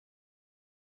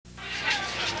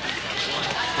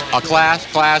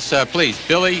Class, please.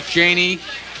 Billy, Janie,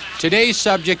 today's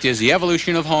subject is the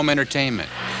evolution of home entertainment.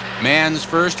 Man's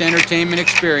first entertainment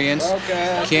experience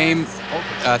came,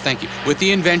 thank you, with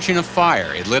the invention of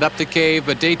fire. It lit up the cave,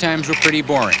 but daytimes were pretty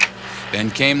boring. Then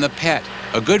came the pet.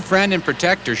 A good friend and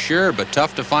protector, sure, but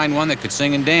tough to find one that could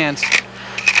sing and dance.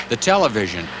 The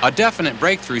television, a definite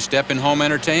breakthrough step in home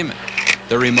entertainment.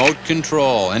 The remote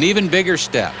control, an even bigger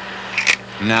step.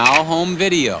 Now home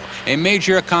video, a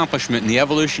major accomplishment in the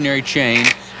evolutionary chain.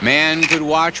 Man could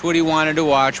watch what he wanted to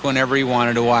watch whenever he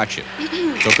wanted to watch it.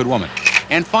 So could woman.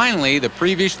 And finally, the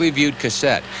previously viewed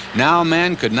cassette. Now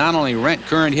man could not only rent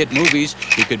current hit movies,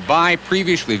 he could buy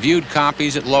previously viewed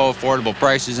copies at low affordable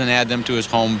prices and add them to his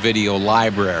home video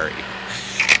library.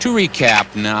 To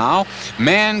recap now,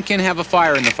 man can have a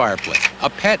fire in the fireplace, a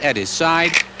pet at his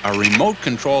side, a remote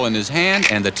control in his hand,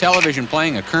 and the television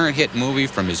playing a current hit movie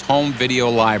from his home video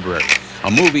library.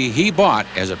 A movie he bought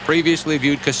as a previously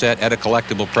viewed cassette at a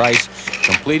collectible price,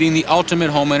 completing the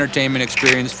ultimate home entertainment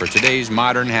experience for today's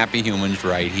modern happy humans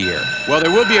right here. Well,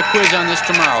 there will be a quiz on this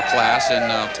tomorrow, class,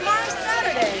 and... Tomorrow's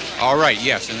Saturday. All right,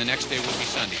 yes, and the next day will be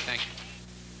Sunday. Thank you.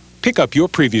 Pick up your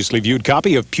previously viewed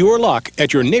copy of Pure Luck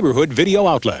at your neighborhood video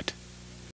outlet.